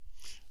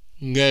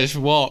Guess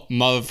what,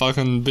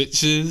 motherfucking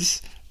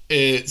bitches?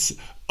 It's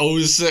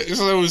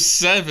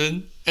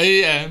 06:07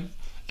 a.m.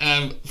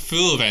 and I'm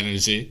full of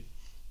energy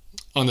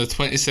on the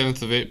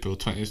 27th of April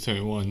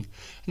 2021,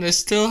 and I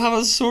still have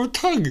a sore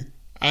tongue.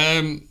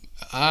 It's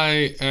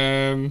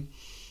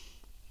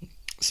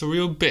a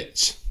real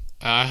bitch.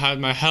 I had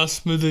my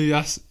health smoothie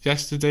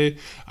yesterday.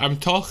 I'm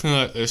talking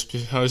like this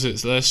because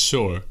it's less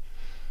sore.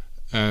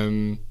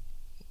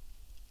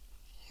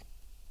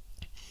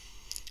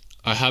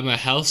 I had my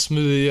health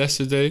smoothie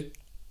yesterday.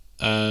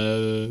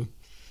 I'm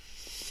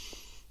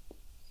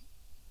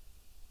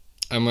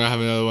gonna have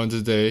another one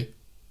today.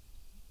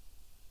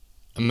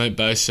 I might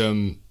buy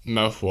some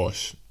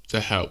mouthwash to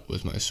help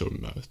with my sore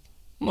mouth.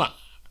 Mwah.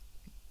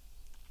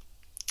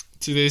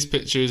 Today's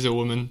picture is a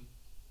woman.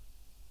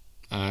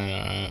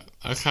 I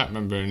can't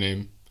remember her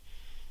name.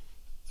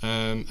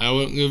 I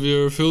won't give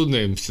you her full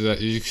name so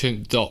that you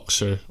can't dox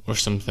her or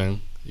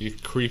something. You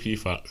creepy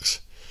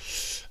fucks.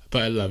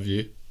 But I love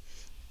you.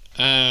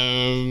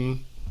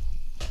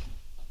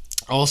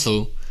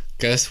 Also,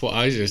 guess what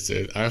I just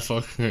did? I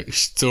fucking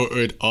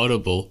extorted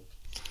Audible.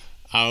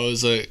 I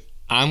was like,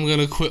 I'm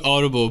gonna quit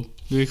Audible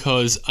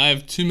because I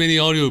have too many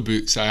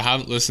audiobooks I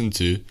haven't listened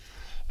to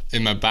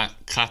in my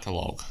back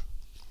catalogue.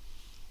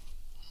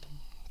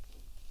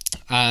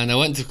 And I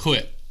went to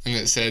quit, and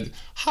it said,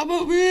 how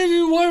about we give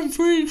you 1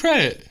 free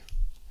credit?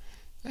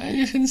 And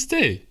you can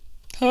stay.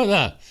 How about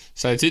that?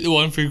 So I took the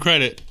 1 free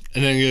credit,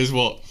 and then guess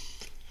what?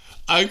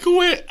 I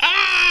quit.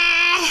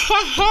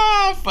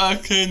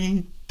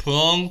 Fucking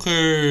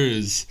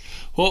plonkers.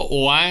 What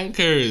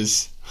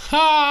wankers.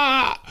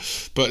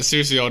 But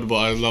seriously, Audible,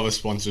 I love a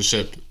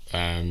sponsorship.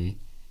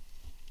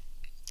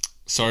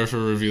 Sorry for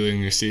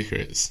revealing your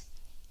secrets.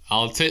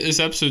 I'll take this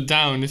episode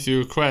down if you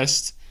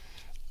request,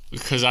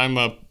 because I'm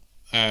a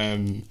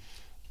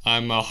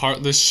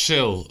heartless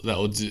shill that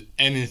will do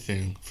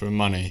anything for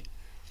money.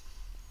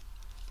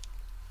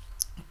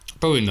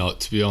 Probably not,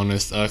 to be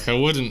honest. Like I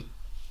wouldn't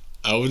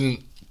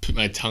put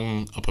my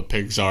tongue up a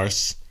pig's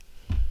arse.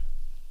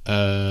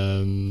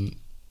 I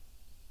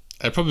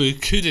probably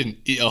couldn't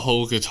eat a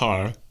whole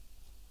guitar.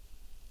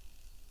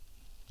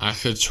 I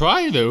could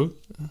try though,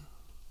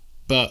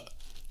 but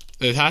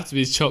it had to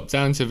be chopped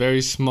down to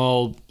very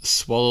small,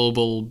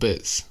 swallowable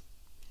bits.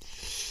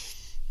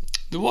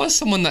 There was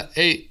someone that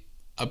ate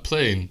a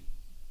plane.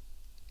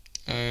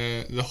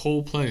 The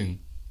whole plane.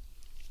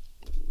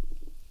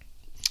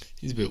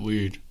 He's a bit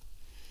weird.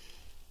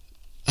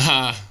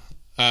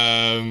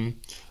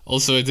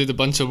 Also, I did a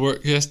bunch of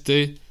work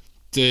yesterday.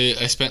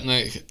 I spent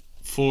like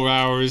 4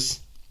 hours,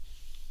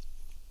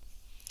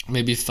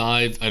 maybe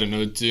 5, I don't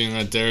know, doing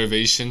a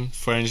derivation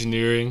for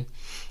engineering.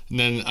 And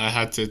then I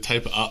had to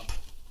type it up,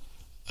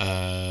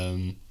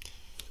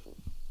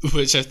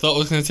 which I thought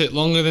was going to take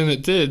longer than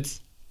it did.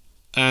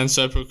 And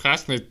so I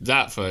procrastinated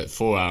that for like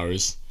 4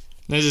 hours.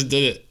 And I just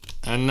did it.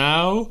 And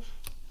now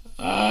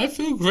I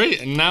feel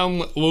great. And now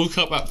I woke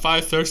up at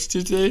 5:30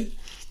 today,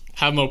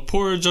 had my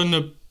porridge on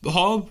the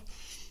hob,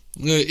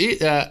 I'm gonna eat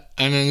that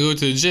and then go to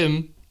the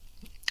gym,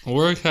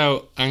 work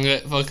out and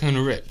get fucking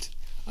ripped.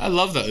 I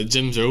love that the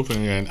gyms are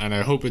open again, and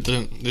I hope they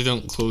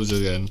don't close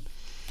again.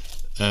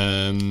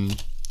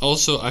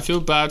 Also, I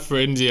feel bad for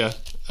India.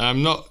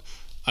 I'm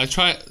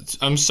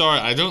sorry,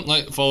 I don't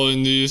like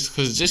following news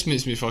because it just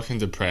makes me fucking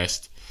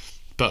depressed.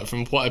 But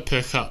from what I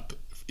pick up,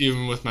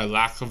 even with my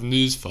lack of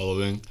news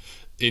following,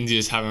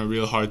 India's having a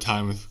real hard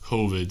time with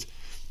COVID.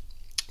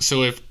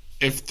 So if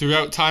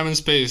throughout time and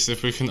space,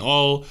 if we can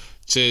all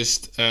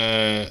just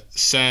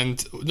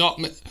send,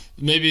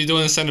 maybe you don't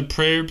want to send a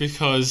prayer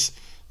because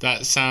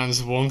that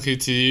sounds wonky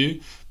to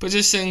you, but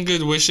just send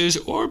good wishes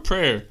or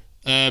prayer.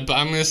 But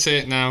I'm going to say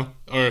it now,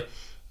 or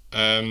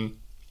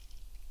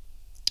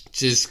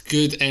just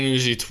good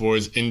energy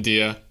towards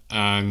India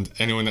and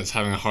anyone that's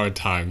having a hard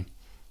time.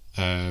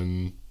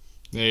 There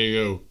you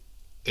go.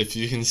 If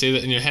you can say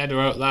that in your head or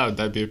out loud,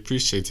 that'd be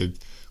appreciated.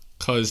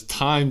 Because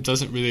time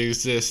doesn't really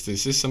exist.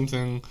 It's just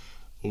something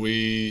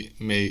we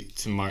make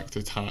to mark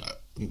the time,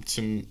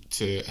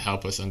 to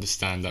help us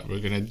understand that we're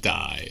gonna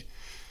die.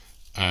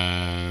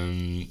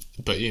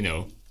 But you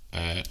know,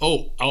 I've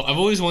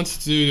always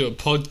wanted to do a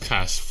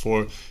podcast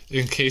for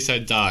in case I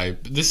die.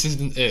 But this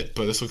isn't it.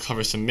 But this will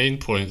cover some main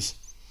points.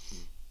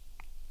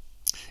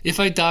 If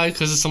I die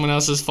because of someone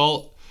else's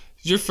fault,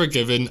 you're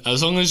forgiven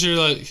as long as you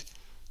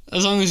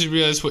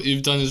realize what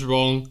you've done is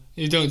wrong.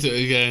 You don't do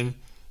it again,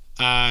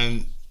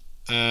 and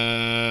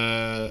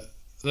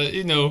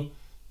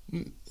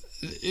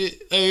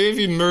if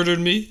you murdered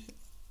me,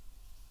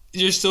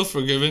 you're still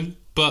forgiven.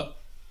 But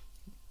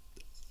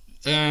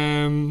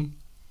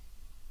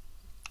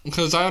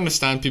because I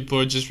understand people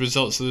are just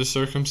results of their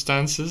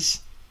circumstances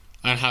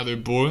and how they're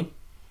born.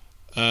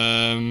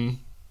 That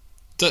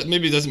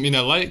maybe doesn't mean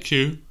I like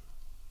you,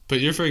 but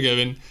you're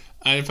forgiven.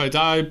 And if I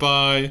die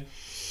by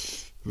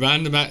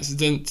random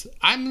accident,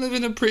 I'm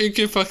living a pretty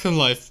good fucking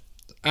life.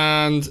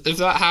 And if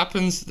that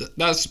happens,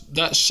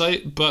 that's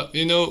shite. But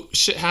you know,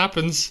 shit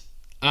happens.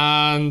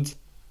 And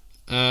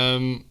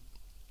I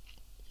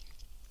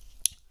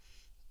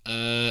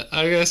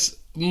guess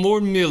more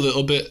than me a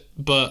little bit,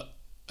 but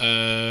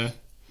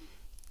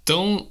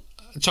don't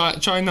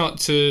try not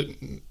to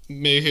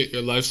make it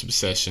your life's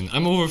obsession.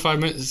 I'm over 5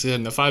 minutes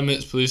in. The 5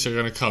 minutes police are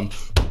gonna come.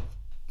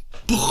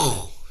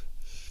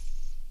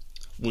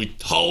 We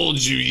told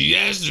you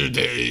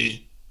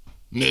yesterday,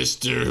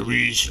 Mr.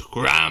 Wee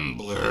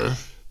Scrambler,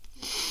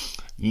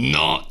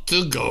 not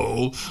to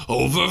go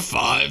over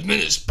 5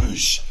 minutes,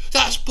 Bush.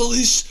 That's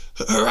police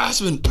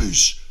harassment,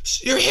 Bush.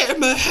 You're hitting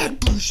my head,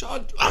 Bush.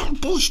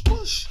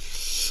 Bush.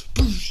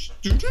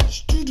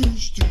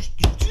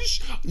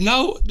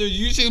 Now they're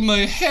using my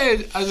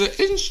head as an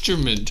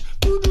instrument.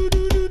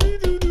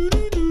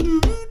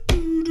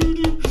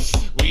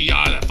 We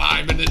are the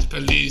 5 minutes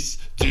police.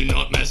 Do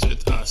not mess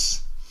with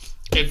us.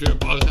 If your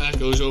podcast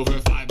goes over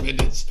 5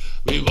 minutes,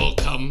 we will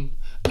come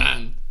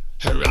and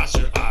harass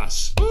your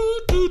ass.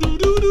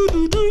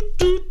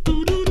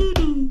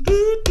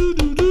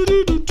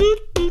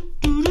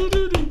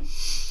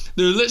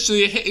 They're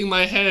literally hitting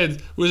my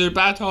head with their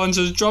batons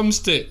as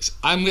drumsticks.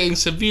 I'm getting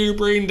severe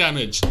brain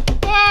damage.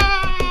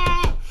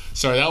 Ah!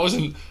 Sorry, that was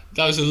a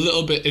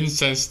little bit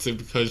insensitive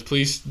because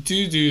police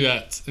do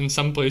that in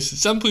some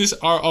places. Some police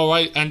are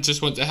alright and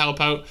just want to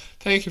help out.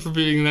 Thank you for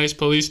being nice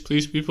police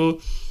people.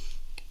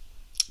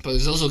 But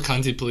there's also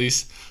cunty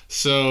police.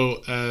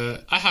 So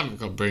I haven't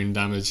got brain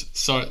damage.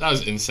 Sorry, that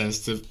was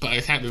insensitive, but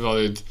I can't be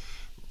bothered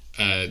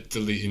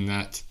deleting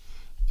that.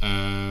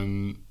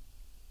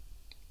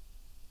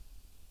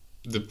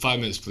 The 5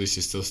 minutes police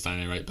is still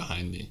standing right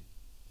behind me,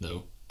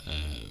 though.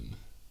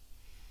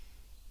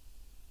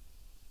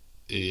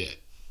 Yeah.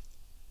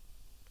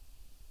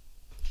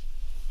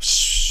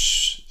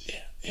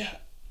 Yeah.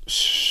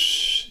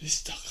 It's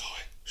still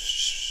going.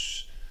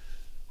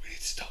 We need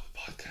to stop the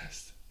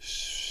podcast.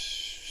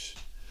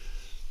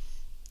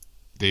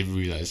 They've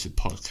realised the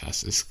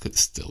podcast is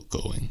still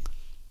going.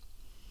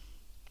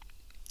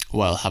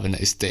 Well, have a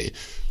nice day.